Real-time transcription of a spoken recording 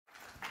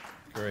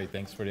Great,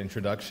 thanks for the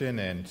introduction,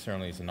 and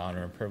certainly it's an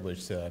honor and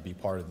privilege to be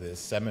part of this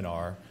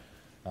seminar.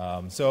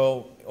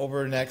 So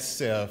over the next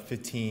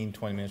 15,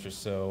 20 minutes or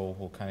so,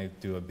 we'll kind of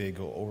do a big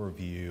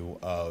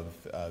overview of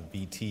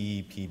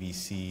VT,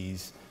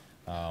 PVCs,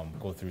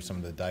 go through some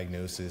of the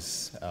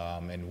diagnosis,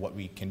 and what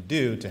we can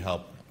do to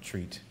help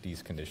treat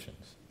these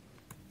conditions.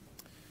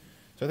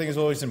 So I think it's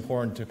always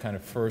important to kind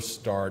of first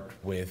start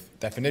with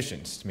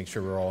definitions to make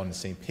sure we're all on the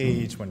same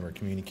page when we're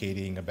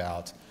communicating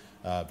about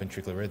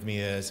ventricular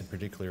arrhythmias, in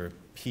particular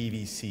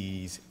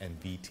PVCs and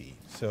VT.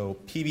 So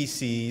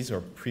PVCs,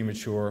 or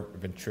premature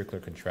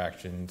ventricular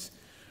contractions,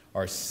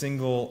 are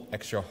single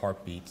extra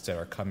heartbeats that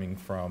are coming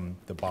from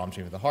the bottom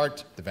chamber of the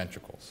heart, the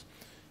ventricles.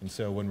 And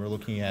so when we're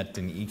looking at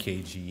an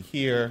EKG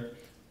here,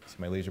 see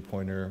my laser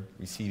pointer,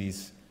 we see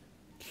these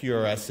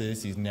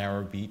QRSs, these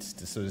narrow beats.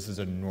 So this is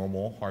a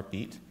normal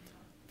heartbeat,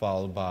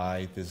 followed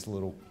by this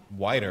little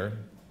wider,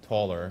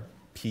 taller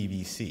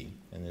PVC.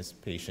 And this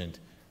patient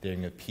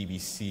getting a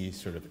PVC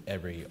sort of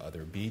every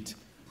other beat,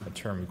 a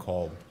term we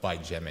call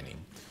bigeminy.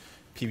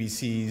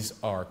 PVCs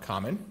are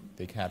common.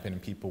 They can happen in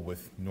people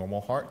with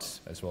normal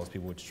hearts as well as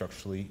people with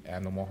structurally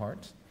abnormal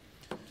hearts.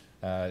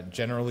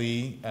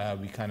 Generally,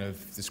 we kind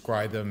of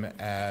describe them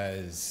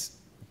as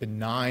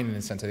benign in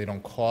the sense that they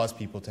don't cause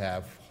people to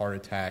have heart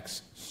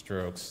attacks,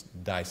 strokes,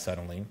 die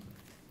suddenly.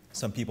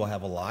 Some people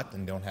have a lot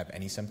and don't have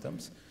any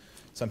symptoms.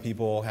 Some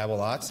people have a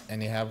lot and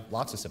they have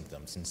lots of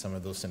symptoms, and some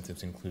of those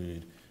symptoms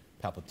include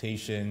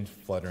palpitation,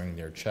 fluttering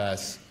their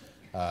chest.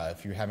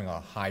 If you're having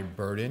a high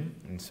burden,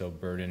 and so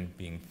burden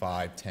being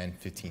 5, 10,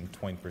 15,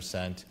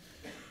 20%,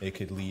 it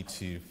could lead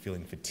to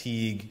feeling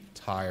fatigue,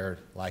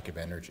 tired, lack of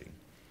energy.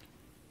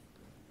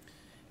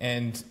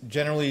 And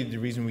generally, the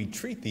reason we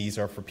treat these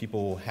are for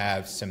people who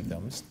have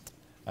symptoms.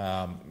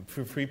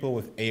 For people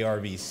with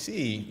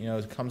ARVC,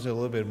 it comes with a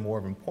little bit more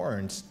of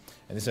importance,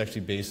 and this is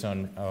actually based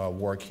on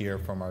work here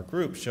from our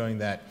group showing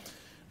that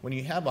when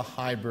you have a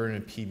high burden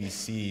of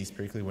PVCs,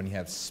 particularly when you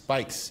have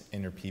spikes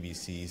in your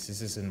PVCs,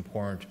 this is an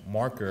important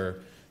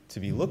marker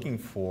to be looking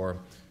for,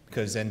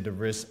 because then the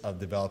risk of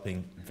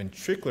developing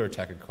ventricular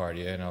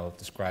tachycardia, and I'll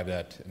describe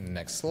that in the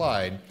next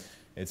slide,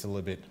 it's a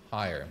little bit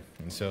higher.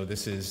 And so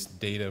this is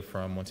data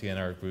from, once again,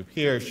 our group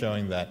here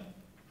showing that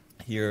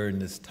here in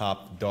this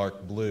top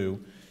dark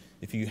blue,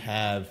 if you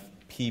have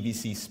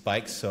PVC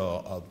spikes,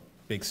 so a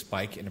big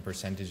spike in the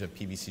percentage of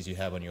PVCs you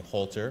have on your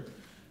Holter,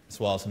 as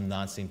well as some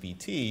non-stent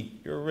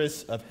VT, your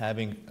risk of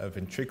having a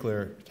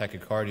ventricular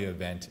tachycardia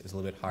event is a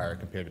little bit higher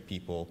compared to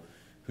people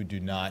who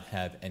do not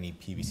have any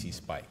PVC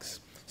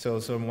spikes. So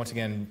once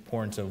again,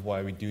 importance of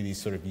why we do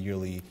these sort of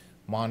yearly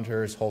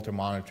monitors, Holter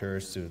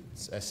monitors, to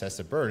assess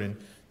the burden,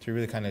 to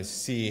really kind of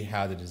see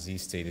how the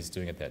disease state is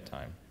doing at that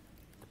time.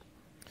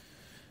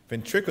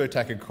 Ventricular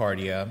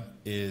tachycardia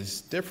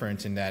is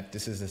different in that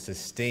this is a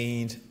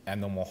sustained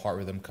abnormal heart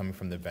rhythm coming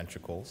from the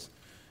ventricles.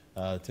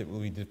 Typically,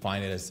 we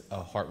define it as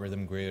a heart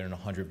rhythm greater than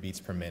 100 beats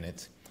per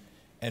minute.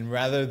 And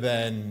rather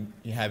than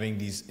having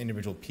these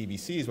individual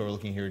PVCs, what we're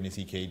looking here in this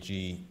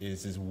EKG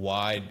is this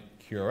wide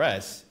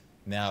QRS.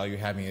 Now you're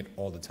having it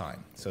all the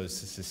time. So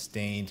it's a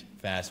sustained,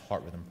 fast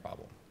heart rhythm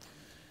problem.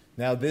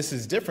 Now, this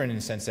is different in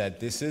the sense that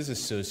this is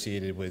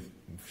associated with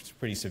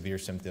pretty severe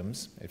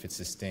symptoms. If it's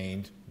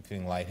sustained,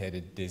 feeling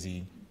lightheaded,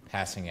 dizzy,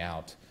 passing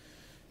out.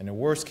 And the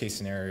worst case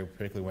scenario,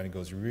 particularly when it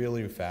goes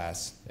really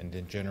fast and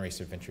then generates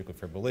a ventricular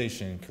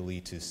fibrillation, could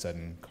lead to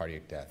sudden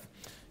cardiac death.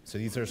 So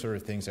these are sort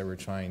of things that we're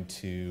trying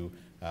to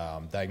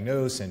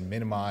diagnose and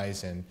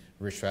minimize and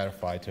risk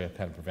stratify to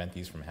kind of prevent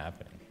these from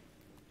happening.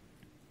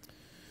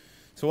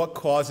 So what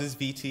causes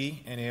VT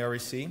and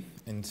ARVC?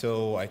 And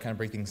so I kind of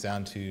break things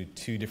down to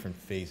two different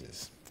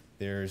phases.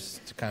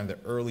 There's kind of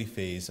the early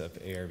phase of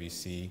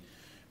ARVC,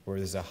 where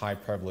there's a high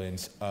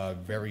prevalence of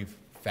very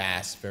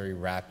fast, very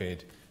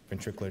rapid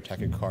ventricular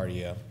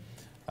tachycardia.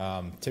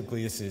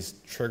 Typically, this is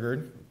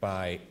triggered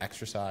by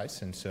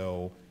exercise, and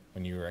so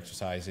when you're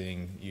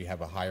exercising, you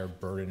have a higher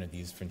burden of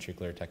these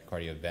ventricular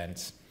tachycardia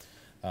events.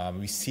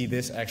 We see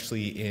this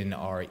actually in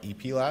our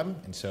EP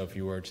lab, and so if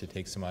you were to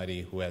take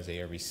somebody who has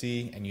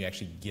ARVC and you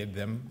actually give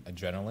them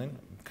adrenaline,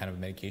 kind of a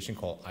medication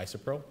called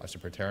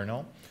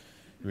isoproterenol,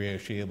 you're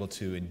actually able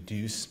to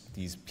induce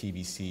these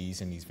PVCs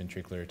and these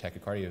ventricular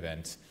tachycardia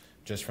events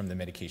just from the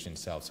medication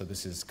itself. So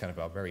this is kind of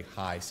a very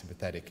high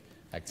sympathetic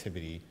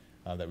activity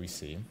that we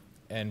see.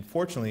 And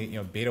fortunately,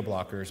 beta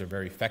blockers are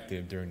very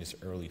effective during this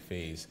early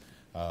phase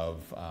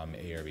of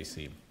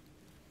ARVC.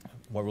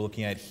 What we're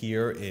looking at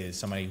here is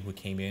somebody who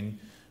came in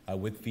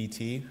with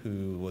VT,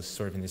 who was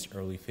sort of in this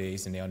early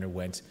phase, and they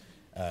underwent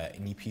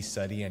an EP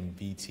study and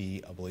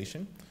VT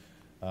ablation.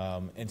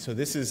 And so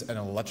this is an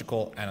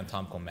electrical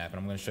anatomical map, and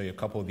I'm going to show you a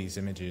couple of these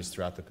images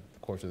throughout the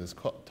course of this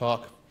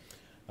talk.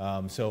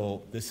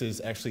 So this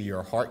is actually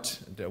your heart,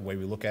 the way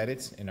we look at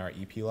it in our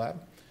EP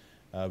lab.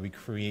 We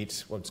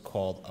create what's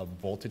called a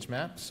voltage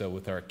map. So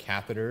with our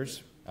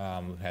catheters,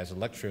 it has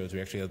electrodes,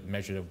 we actually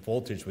measure the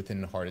voltage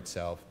within the heart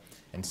itself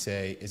and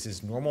say, is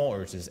this normal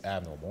or is this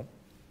abnormal?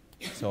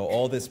 So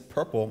all this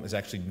purple is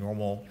actually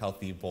normal,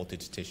 healthy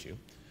voltage tissue.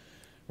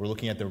 We're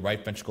looking at the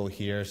right ventricle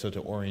here, so to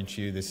orient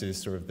you, this is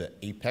sort of the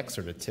apex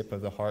or the tip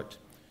of the heart.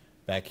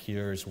 Back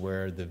here is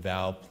where the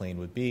valve plane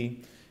would be.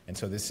 And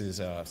so this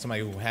is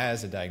somebody who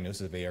has a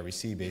diagnosis of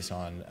ARVC based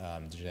on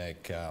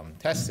genetic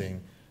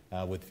testing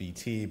with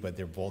VT, but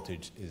their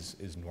voltage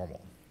is normal.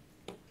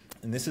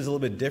 And this is a little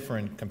bit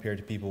different compared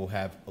to people who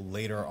have a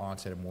later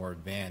onset of more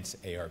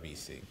advanced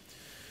ARVC.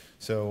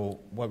 So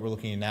what we're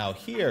looking at now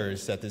here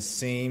is that the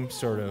same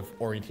sort of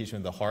orientation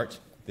of the heart.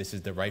 This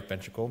is the right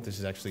ventricle. This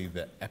is actually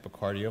the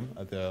epicardium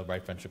of the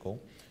right ventricle.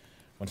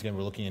 Once again,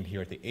 we're looking in here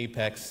at the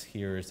apex.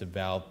 Here is the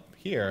valve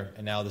here,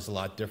 and now there's a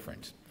lot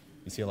different.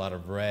 You see a lot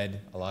of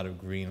red, a lot of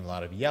green, a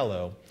lot of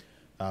yellow,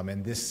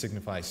 and this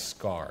signifies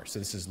scar. So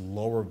this is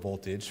lower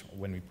voltage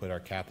when we put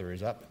our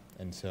catheters up,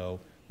 and so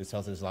this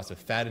tells us there's lots of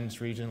fat in this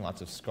region,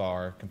 lots of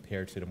scar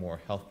compared to the more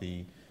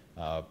healthy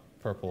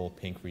purple,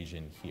 pink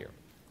region here.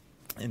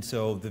 And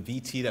so the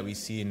VT that we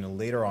see in the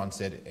later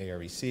onset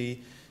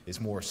ARVC is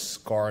more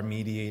scar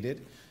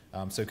mediated.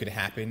 So it could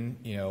happen,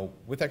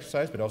 with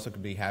exercise, but also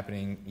could be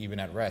happening even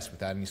at rest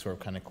without any sort of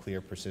kind of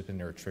clear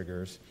precipitant or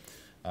triggers.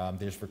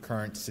 There's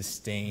recurrent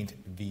sustained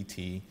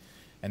VT,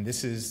 and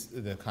this is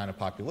the kind of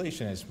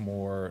population is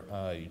more,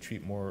 you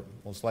treat more,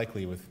 most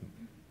likely with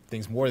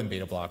things more than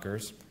beta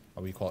blockers,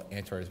 what we call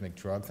antiarrhythmic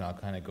drugs, and I'll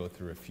kind of go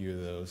through a few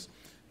of those,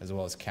 as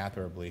well as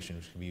catheter ablation,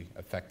 which can be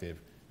effective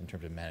in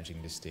terms of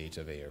managing this stage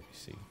of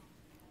ARVC.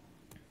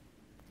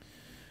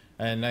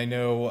 And I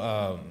know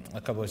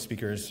a couple of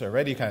speakers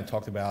already kind of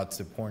talked about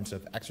the importance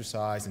of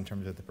exercise in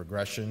terms of the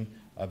progression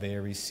of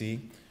ARVC.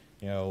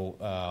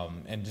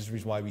 And just the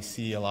reason why we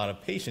see a lot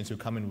of patients who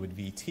come in with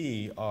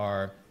VT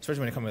are, especially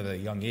when they come in at a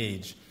young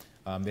age,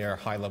 they are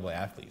high-level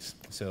athletes.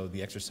 So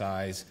the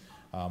exercise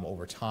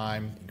over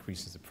time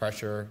increases the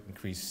pressure,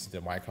 increases the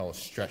myocardial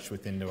stretch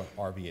within the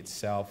RV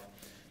itself.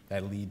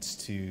 That leads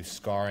to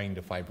scarring,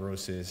 to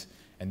fibrosis,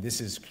 and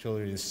this is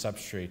clearly the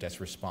substrate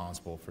that's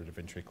responsible for the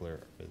ventricular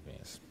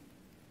arrhythmias.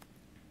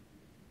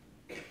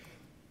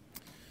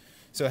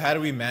 So how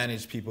do we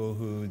manage people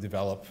who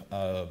develop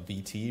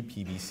VT,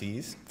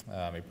 PVCs?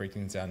 I break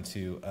things down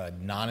to a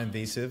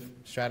non-invasive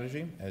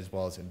strategy as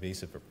well as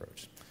invasive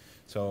approach.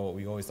 So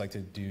we always like to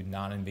do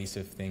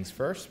non-invasive things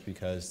first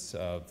because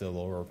of the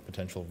lower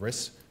potential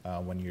risks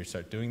when you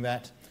start doing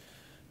that.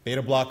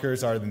 Beta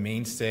blockers are the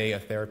mainstay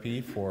of therapy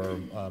for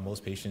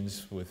most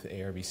patients with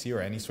ARVC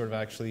or any sort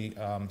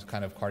of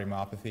kind of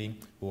cardiomyopathy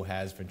who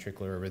has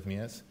ventricular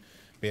arrhythmias.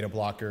 Beta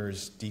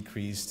blockers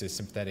decrease the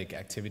sympathetic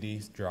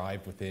activity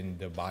drive within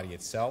the body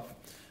itself,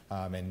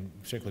 and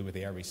particularly with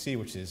ARVC,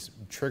 which is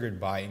triggered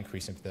by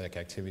increased sympathetic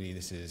activity.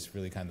 This is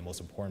really kind of the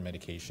most important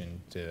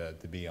medication to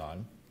be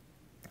on.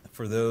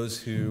 For those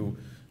who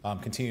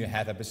continue to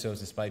have episodes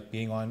despite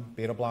being on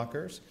beta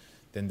blockers,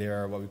 then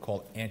there are what we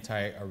call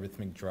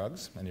anti-arrhythmic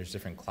drugs, and there's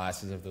different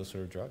classes of those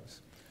sort of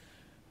drugs.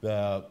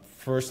 The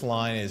first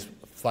line is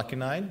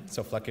flecainide.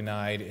 So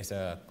flecainide is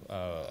a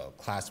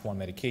class 1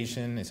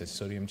 medication. It's a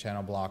sodium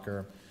channel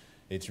blocker.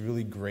 It's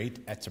really great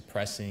at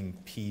suppressing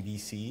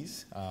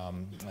PVCs,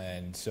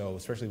 and so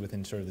especially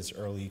within sort of this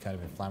early kind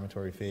of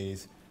inflammatory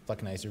phase,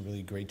 flecainide is a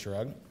really great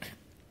drug.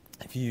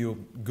 If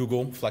you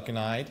Google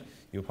flecainide,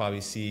 you'll probably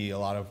see a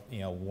lot of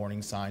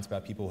warning signs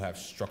about people who have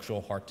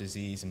structural heart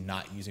disease and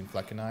not using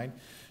flecainide.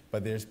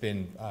 But there's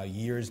been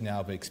years now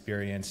of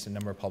experience, a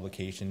number of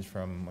publications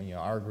from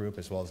our group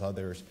as well as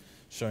others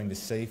showing the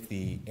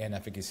safety and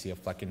efficacy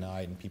of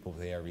flecainide in people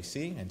with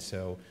ARVC, and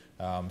so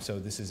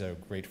this is a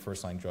great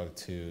first-line drug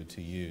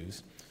to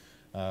use.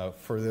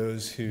 For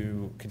those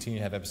who continue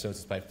to have episodes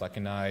despite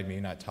flecainide, may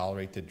not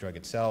tolerate the drug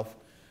itself,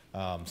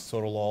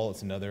 sotalol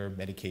is another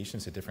medication.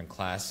 It's a different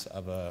class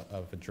of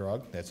a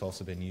drug that's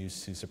also been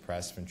used to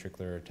suppress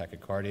ventricular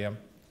tachycardia.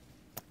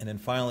 And then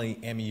finally,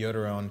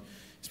 amiodarone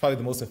is probably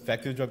the most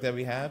effective drug that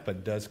we have,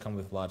 but does come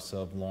with lots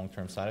of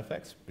long-term side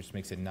effects, which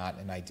makes it not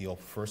an ideal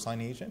first-line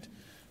agent.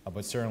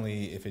 But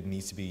certainly, if it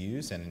needs to be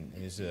used, and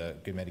it is a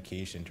good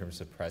medication in terms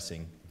of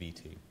suppressing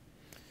VT.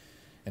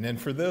 And then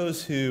for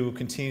those who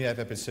continue to have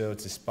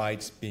episodes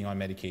despite being on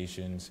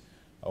medications,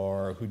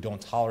 or who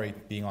don't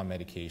tolerate being on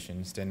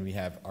medications, then we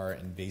have our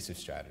invasive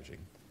strategy.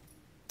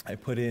 I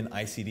put in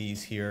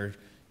ICDs here,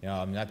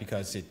 not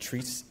because it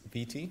treats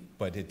VT,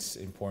 but it's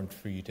important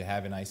for you to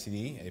have an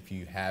ICD if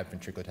you have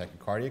ventricular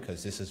tachycardia,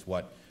 because this is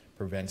what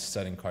prevents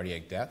sudden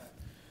cardiac death.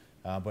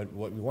 But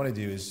what we want to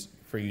do is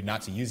for you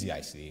not to use the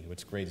ICD.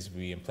 What's great is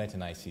we implant an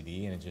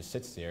ICD and it just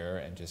sits there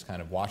and just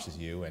kind of watches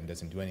you and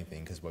doesn't do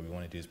anything, because what we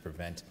want to do is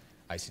prevent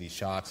ICD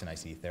shocks and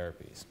ICD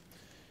therapies.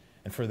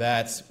 And for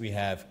that, we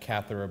have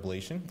catheter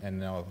ablation,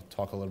 and I'll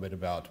talk a little bit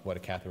about what a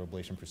catheter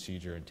ablation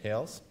procedure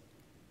entails,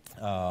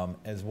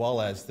 as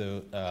well as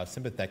the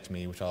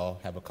sympathectomy, which I'll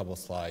have a couple of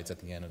slides at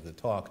the end of the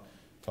talk,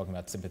 talking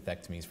about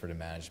sympathectomies for the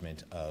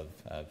management of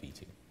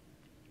VT.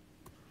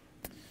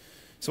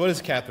 So what is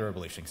catheter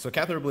ablation? So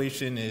catheter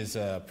ablation is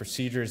a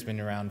procedure that's been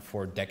around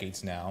for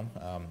decades now,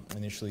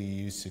 initially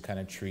used to kind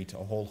of treat a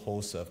whole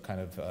host of kind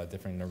of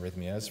different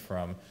arrhythmias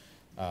from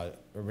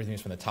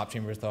the top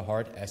chambers of the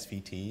heart,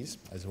 SVTs,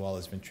 as well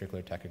as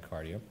ventricular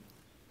tachycardia.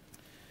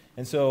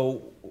 And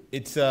so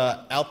it's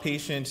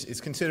outpatient.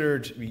 It's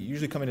considered, we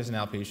usually come in as an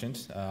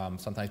outpatient.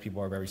 Sometimes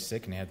people are very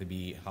sick and they have to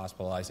be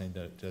hospitalized and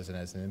it does it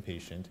as an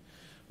inpatient.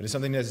 But it's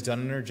something that's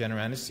done under general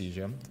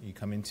anesthesia. You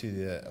come into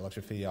the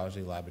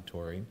electrophysiology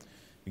laboratory,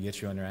 we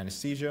get you under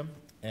anesthesia,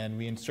 and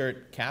we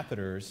insert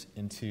catheters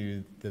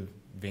into the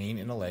vein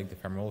in the leg, the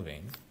femoral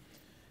vein.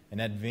 And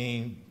that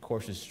vein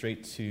courses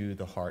straight to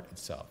the heart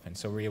itself. And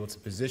so we're able to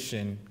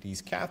position these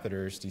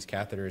catheters. These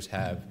catheters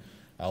have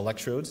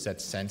electrodes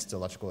that sense the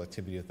electrical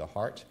activity of the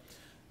heart.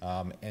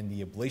 And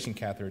the ablation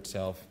catheter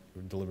itself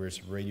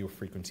delivers radio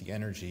frequency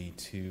energy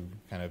to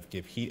kind of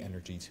give heat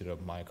energy to the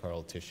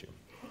myocardial tissue.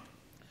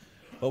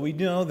 But we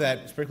know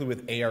that, particularly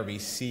with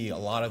ARVC, a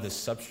lot of the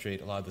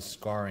substrate, a lot of the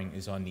scarring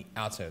is on the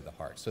outside of the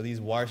heart. So these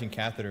wires and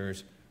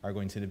catheters are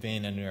going to the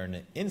vein and they're on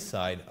the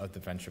inside of the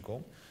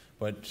ventricle.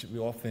 But we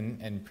often,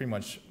 and pretty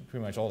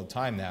much all the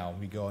time now,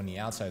 we go on the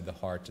outside of the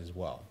heart as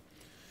well.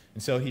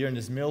 And so here in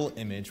this middle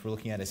image, we're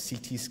looking at a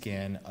CT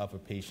scan of a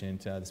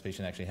patient. This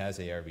patient actually has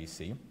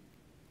ARVC.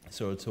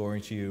 So to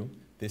orient you,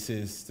 this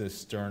is the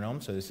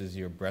sternum. So this is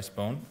your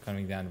breastbone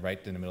coming down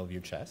right in the middle of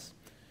your chest.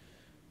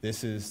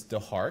 This is the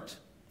heart.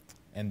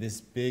 And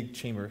this big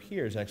chamber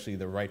here is actually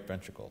the right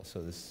ventricle.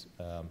 So this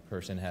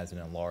person has an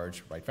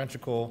enlarged right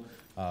ventricle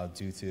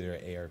due to their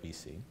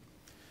ARVC.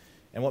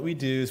 And what we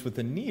do is with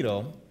the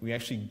needle, we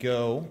actually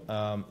go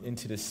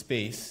into the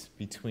space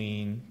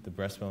between the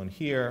breastbone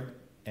here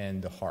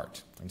and the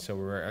heart. And so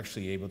we're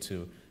actually able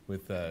to,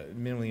 with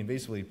minimally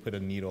invasively, put a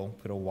needle,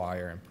 put a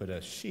wire, and put a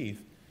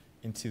sheath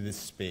into this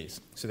space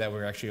so that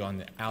we're actually on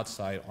the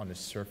outside, on the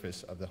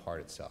surface of the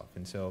heart itself.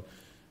 And so,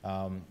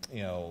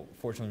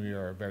 fortunately, we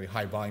are a very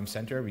high volume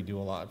center. We do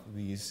a lot of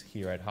these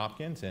here at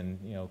Hopkins and,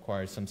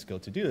 requires some skill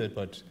to do it.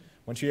 But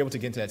once you're able to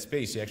get into that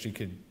space, you actually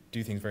could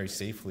do things very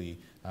safely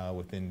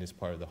within this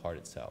part of the heart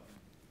itself.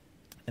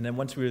 And then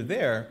once we're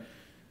there,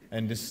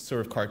 and this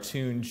sort of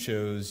cartoon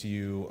shows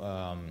you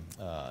an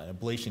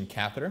ablation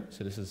catheter.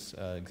 So this is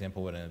an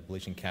example of what an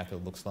ablation catheter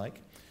looks like.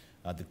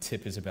 The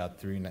tip is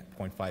about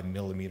 3.5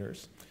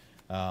 millimeters.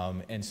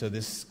 And so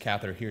this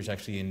catheter here is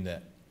actually in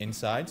the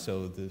inside,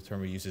 so the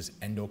term we use is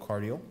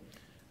endocardial.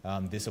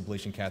 This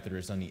ablation catheter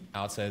is on the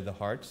outside of the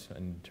heart,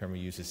 and the term we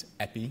use is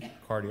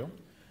epicardial.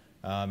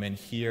 And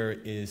here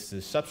is the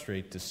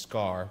substrate, the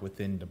scar,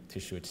 within the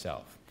tissue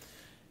itself.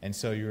 And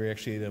so you're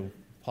actually able to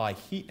apply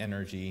heat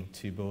energy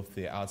to both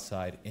the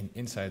outside and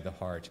inside of the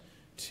heart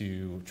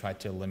to try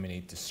to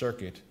eliminate the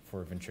circuit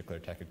for ventricular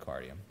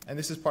tachycardia. And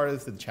this is part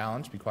of the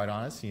challenge, to be quite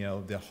honest.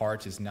 The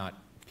heart is not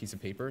a piece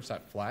of paper, it's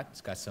not flat,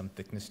 it's got some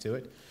thickness to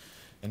it.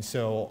 And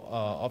so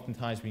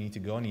oftentimes we need to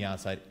go on the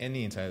outside and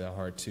the inside of the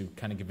heart to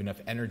kind of give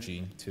enough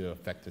energy to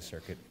affect the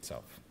circuit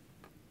itself.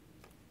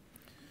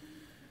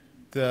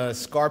 The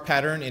scar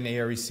pattern in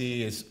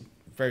ARVC is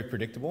very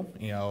predictable.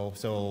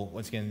 So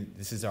once again,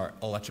 this is our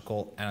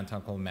electrical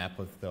anatomical map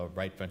of the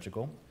right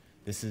ventricle.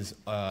 This is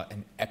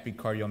an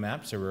epicardial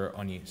map, so we're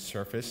on the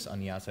surface, on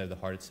the outside of the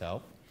heart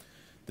itself.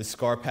 The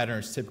scar pattern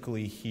is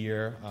typically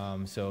here,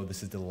 so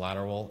this is the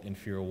lateral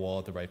inferior wall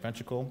of the right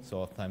ventricle. So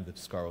oftentimes the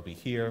scar will be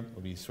here,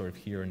 will be sort of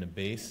here in the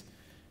base,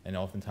 and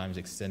oftentimes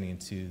extending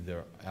into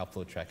the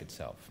outflow tract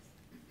itself.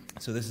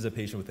 So this is a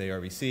patient with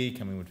ARVC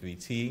coming with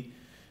VT.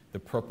 The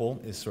purple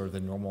is sort of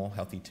the normal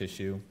healthy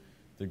tissue.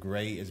 The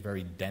gray is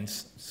very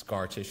dense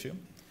scar tissue.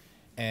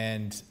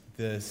 And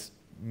this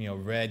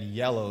red,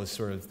 yellow is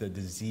sort of the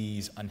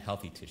disease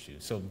unhealthy tissue.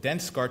 So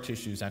dense scar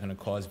tissue is not going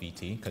to cause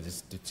VT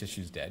because the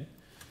tissue's dead.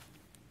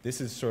 This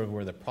is sort of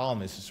where the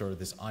problem is sort of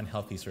this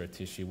unhealthy sort of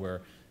tissue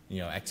where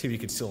activity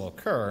could still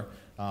occur,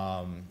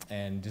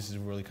 and this is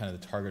really kind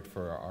of the target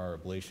for our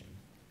ablation.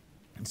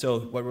 And so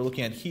what we're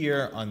looking at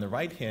here on the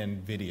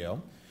right-hand video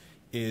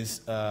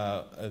is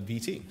a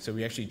VT. So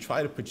we actually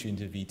try to put you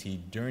into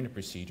VT during the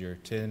procedure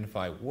to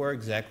identify where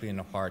exactly in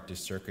the heart this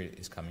circuit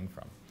is coming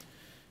from.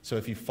 So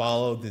if you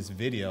follow this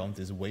video,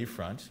 this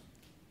wavefront,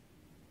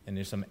 and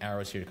there's some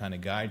arrows here to kind of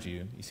guide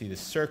you, you see the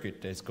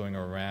circuit that's going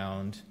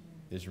around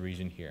this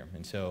region here.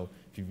 And so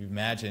if you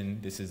imagine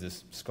this is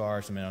this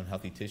scar, some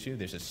unhealthy tissue,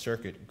 there's a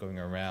circuit going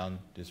around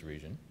this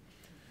region.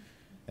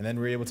 And then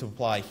we're able to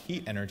apply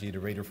heat energy, the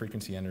radio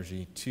frequency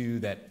energy, to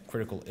that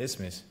critical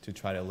isthmus to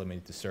try to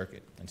eliminate the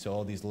circuit. And so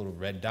all these little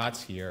red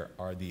dots here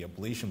are the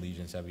ablation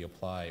lesions that we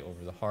apply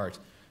over the heart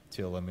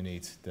to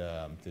eliminate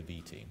the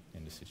VT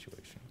in this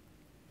situation.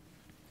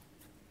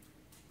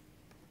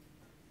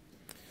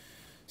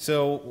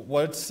 So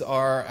what's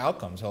our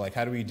outcomes? So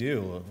how do we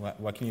do?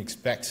 What can you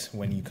expect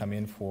when you come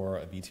in for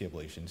a VT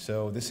ablation?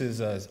 So this is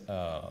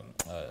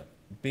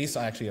based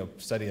on actually a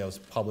study that was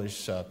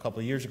published a couple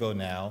of years ago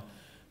now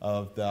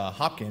of the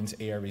Hopkins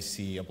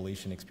ARVC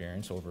ablation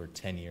experience over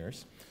 10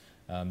 years.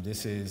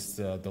 This is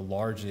the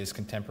largest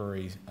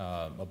contemporary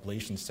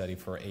ablation study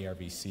for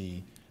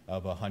ARVC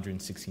of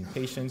 116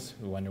 patients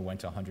who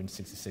underwent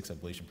 166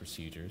 ablation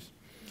procedures.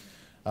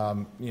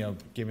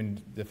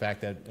 Given the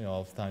fact that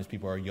oftentimes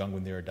people are young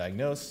when they're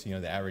diagnosed,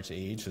 the average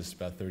age is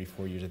about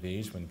 34 years of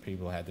age when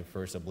people had their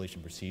first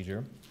ablation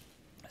procedure.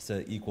 It's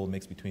an equal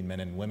mix between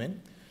men and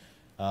women.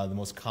 The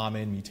most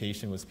common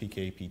mutation was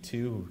PKP2,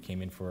 who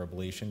came in for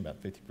ablation,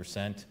 about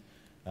 50%.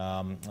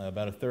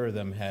 About a third of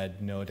them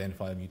had no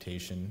identified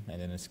mutation,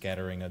 and then a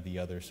scattering of the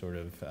other sort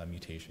of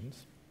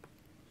mutations.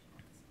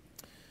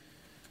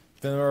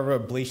 The number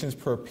of ablations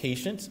per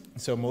patient.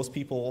 So most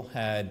people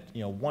had,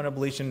 one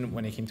ablation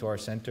when they came to our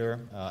center,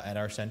 at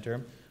our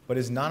center, but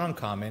it's not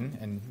uncommon,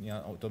 and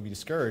don't be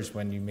discouraged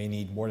when you may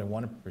need more than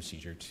one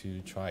procedure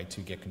to try to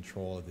get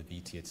control of the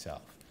VT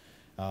itself.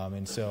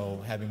 And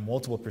so having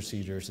multiple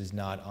procedures is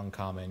not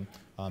uncommon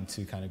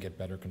to kind of get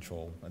better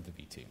control of the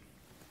VT.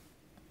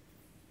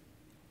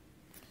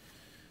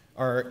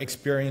 Our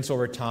experience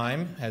over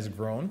time has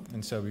grown,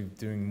 and so we're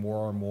doing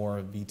more and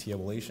more VT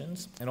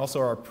ablations. And also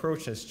our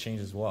approach has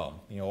changed as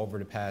well. Over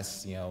the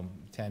past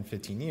 10,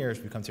 15 years,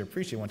 we've come to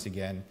appreciate once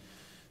again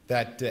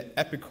that the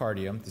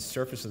epicardium, the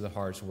surface of the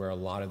heart, is where a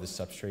lot of the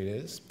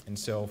substrate is. And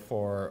so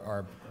for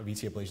our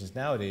VT ablations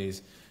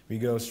nowadays, we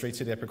go straight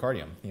to the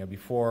epicardium.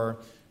 Before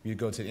we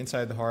go to the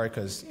inside of the heart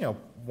because,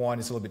 one,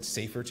 it's a little bit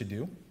safer to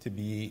do, to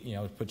be,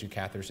 put your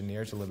catheters in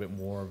there. It's a little bit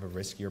more of a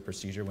riskier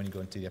procedure when you go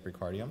into the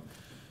epicardium.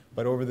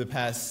 But over the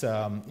past,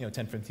 10,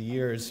 50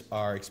 years,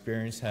 our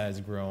experience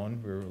has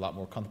grown. We're a lot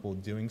more comfortable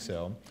doing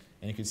so.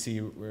 And you can see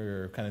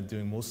we're kind of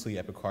doing mostly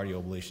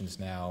epicardial ablations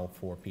now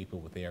for people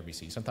with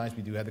ARVC. Sometimes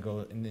we do have to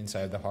go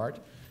inside of the heart,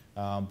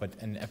 but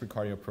an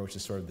epicardial approach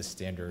is sort of the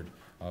standard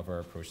of our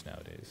approach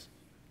nowadays.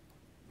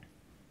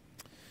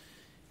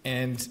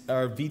 And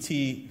our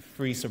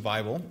VT-free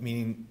survival,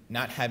 meaning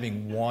not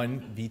having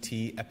one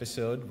VT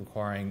episode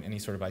requiring any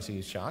sort of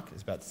ICU shock,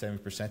 is about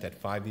 70% at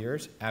 5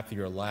 years after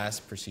your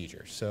last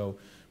procedure. So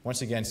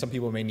once again, some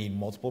people may need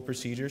multiple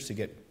procedures to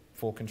get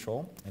full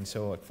control. And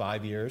so at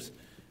 5 years,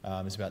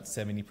 it's about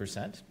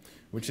 70%,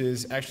 which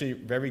is actually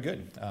very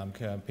good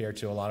compared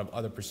to a lot of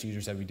other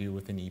procedures that we do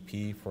within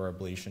EP for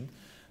ablation.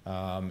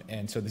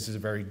 And so this is a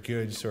very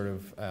good sort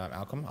of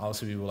outcome.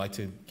 Obviously, we would like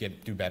to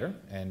do better,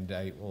 and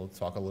I will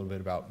talk a little bit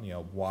about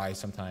why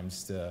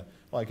sometimes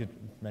I could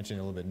mention it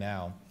a little bit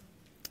now.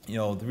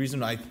 The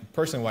reason why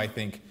I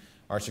think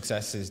our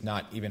success is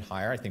not even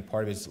higher, I think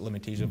part of it is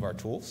limitation of our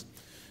tools.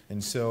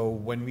 And so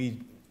when we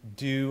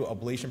do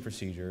ablation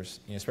procedures,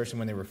 especially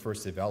when they were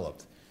first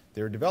developed,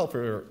 they were developed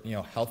for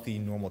healthy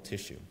normal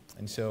tissue.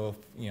 And so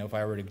if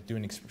I were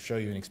to show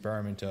you an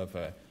experiment of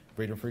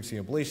radiofrequency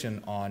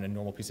ablation on a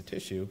normal piece of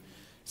tissue,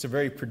 it's a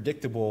very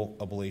predictable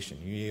ablation.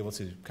 You're able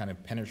to kind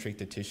of penetrate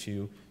the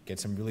tissue,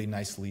 get some really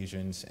nice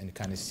lesions, and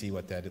kind of see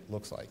what that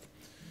looks like.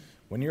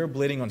 When you're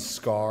ablating on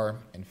scar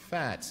and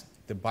fat,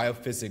 the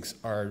biophysics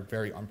are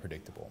very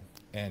unpredictable.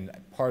 And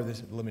part of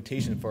this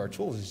limitation for our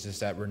tools is just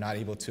that we're not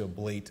able to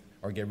ablate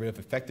or get rid of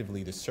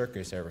effectively the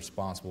circuits that are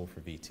responsible for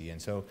VT. And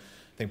so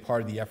I think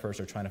part of the efforts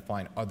are trying to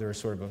find other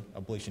sort of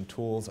ablation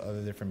tools,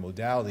 other different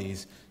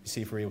modalities, to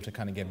see if we're able to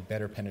kind of get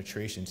better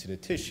penetration to the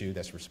tissue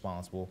that's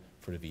responsible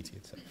for the VT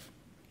itself.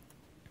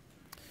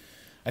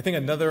 I think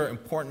another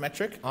important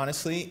metric,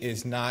 honestly,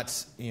 is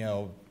not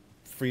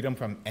freedom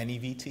from any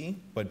VT,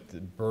 but the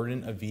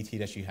burden of VT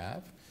that you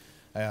have.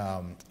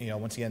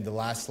 Once again, the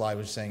last slide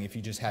was saying if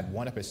you just had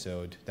one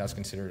episode, that was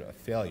considered a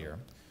failure.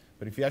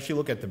 But if you actually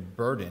look at the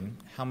burden,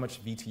 how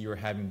much VT you were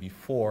having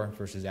before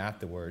versus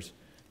afterwards,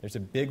 there's a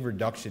big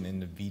reduction in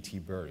the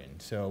VT burden.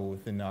 So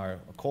within our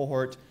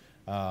cohort,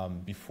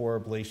 before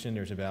ablation,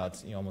 there's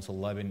about almost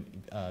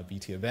 11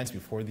 VT events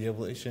before the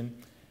ablation,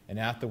 and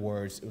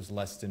afterwards it was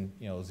less than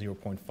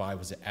 0.5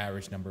 was the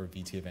average number of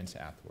VT events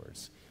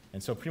afterwards.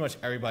 And so pretty much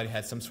everybody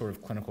had some sort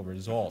of clinical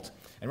result.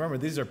 And remember,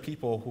 these are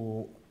people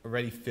who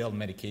already failed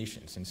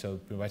medications, and so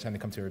by the time they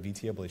come to a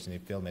VT ablation, they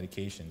failed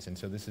medications. And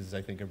so this is,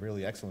 I think, a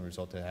really excellent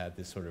result to have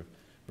this sort of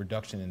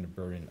reduction in the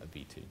burden of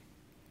VT.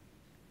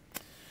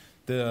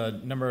 The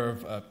number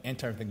of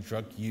anti-arrhythmic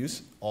drug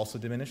use also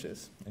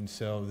diminishes. And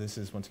so this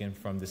is, once again,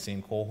 from the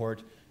same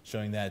cohort,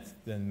 showing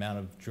that the amount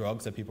of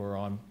drugs that people are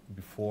on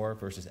before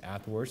versus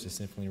afterwards is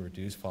significantly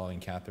reduced following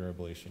catheter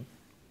ablation.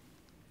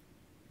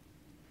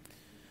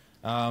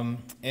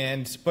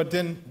 But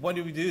then what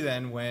do we do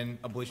then when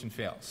ablation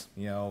fails?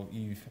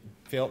 You've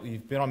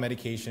been on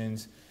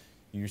medications,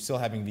 you're still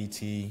having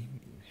VT,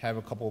 have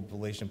a couple of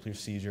ablation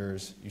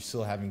procedures, you're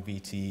still having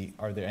VT.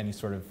 Are there any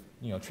sort of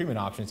treatment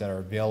options that are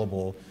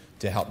available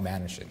to help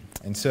manage it?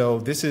 And so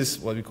this is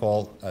what we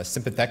call a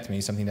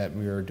sympathectomy, something that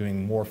we are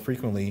doing more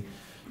frequently,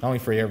 not only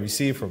for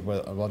ARVC, for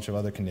a bunch of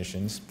other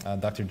conditions.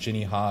 Dr.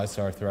 Ginny Haas,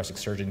 our thoracic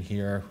surgeon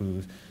here,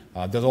 who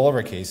does all of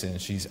our cases,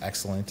 and she's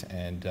excellent.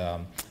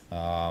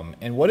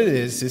 And what it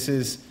is, this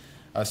is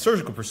a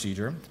surgical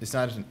procedure. It's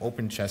not an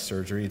open chest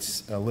surgery.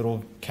 It's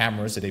little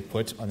cameras that they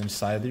put on the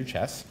side of your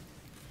chest.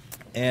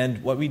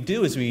 And what we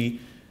do is we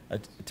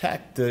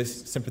attack the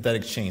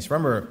sympathetic chains.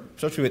 Remember,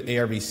 especially with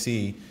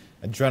ARVC,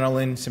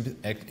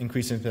 adrenaline,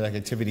 increased sympathetic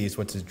activity is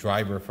what's the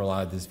driver for a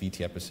lot of these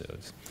VT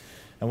episodes.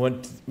 And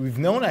what we've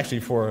known actually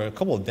for a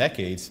couple of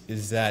decades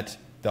is that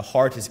the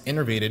heart is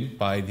innervated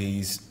by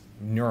these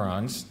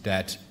neurons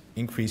that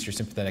increase your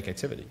sympathetic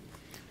activity.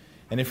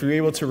 And if you're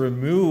able to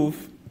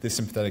remove the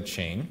sympathetic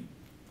chain,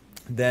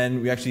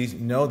 then we actually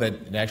know that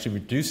it actually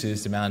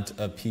reduces the amount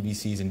of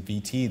PVCs and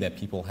VT that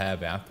people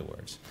have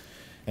afterwards.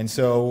 And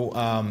so,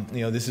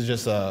 this is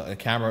just a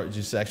camera,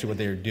 just actually what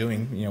they're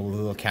doing, with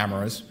little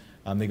cameras.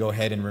 They go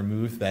ahead and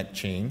remove that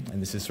chain,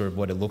 and this is sort of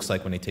what it looks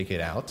like when they take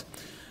it out.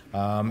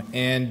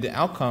 And the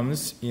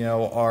outcomes,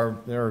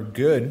 they're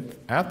good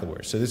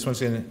afterwards. So this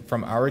one's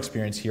from our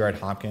experience here at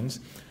Hopkins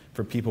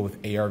for people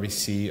with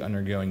ARVC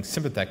undergoing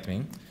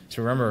sympathectomy.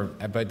 So remember,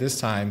 by this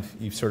time,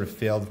 you've sort of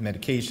failed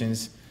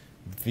medications,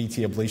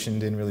 VT ablation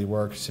didn't really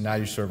work, so now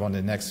you're sort of on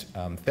the next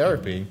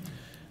therapy.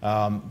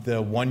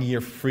 The 1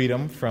 year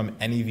freedom from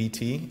any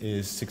VT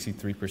is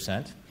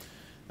 63%.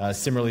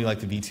 Similarly, like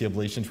the VT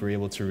ablations, we're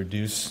able to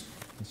reduce,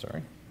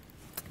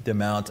 the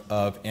amount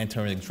of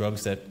antiarrhythmic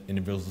drugs that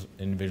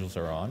individuals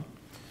are on.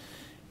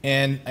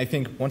 And I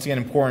think, once again,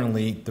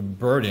 importantly, the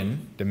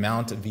burden, the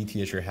amount of VT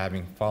that you're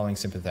having following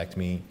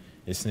sympathectomy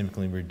is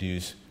significantly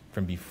reduced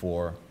from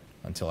before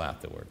until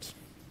afterwards.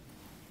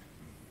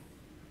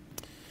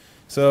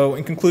 So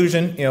in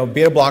conclusion,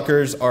 beta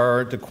blockers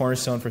are the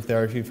cornerstone for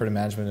therapy for the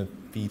management of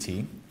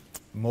VT.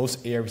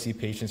 Most ARVC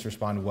patients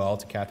respond well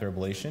to catheter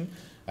ablation.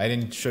 I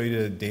didn't show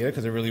you the data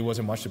because there really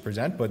wasn't much to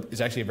present, but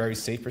it's actually a very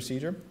safe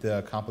procedure.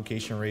 The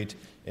complication rate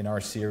in our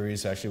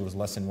series actually was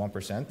less than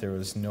 1%. There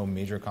was no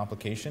major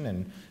complication,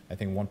 and I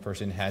think one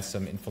person had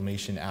some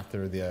inflammation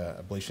after the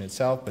ablation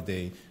itself, but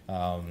they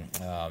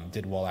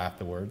did well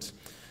afterwards.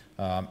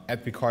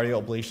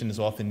 Epicardial ablation is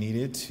often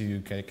needed to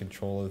get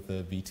control of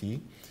the VT.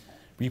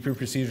 Repeat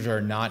procedures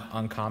are not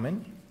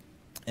uncommon,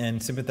 and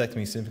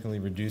sympathectomy significantly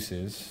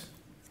reduces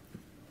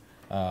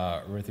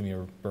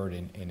arrhythmia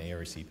burden in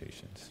ARVC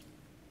patients.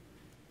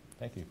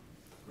 Thank you.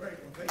 Great.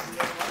 Well, thank you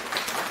very much.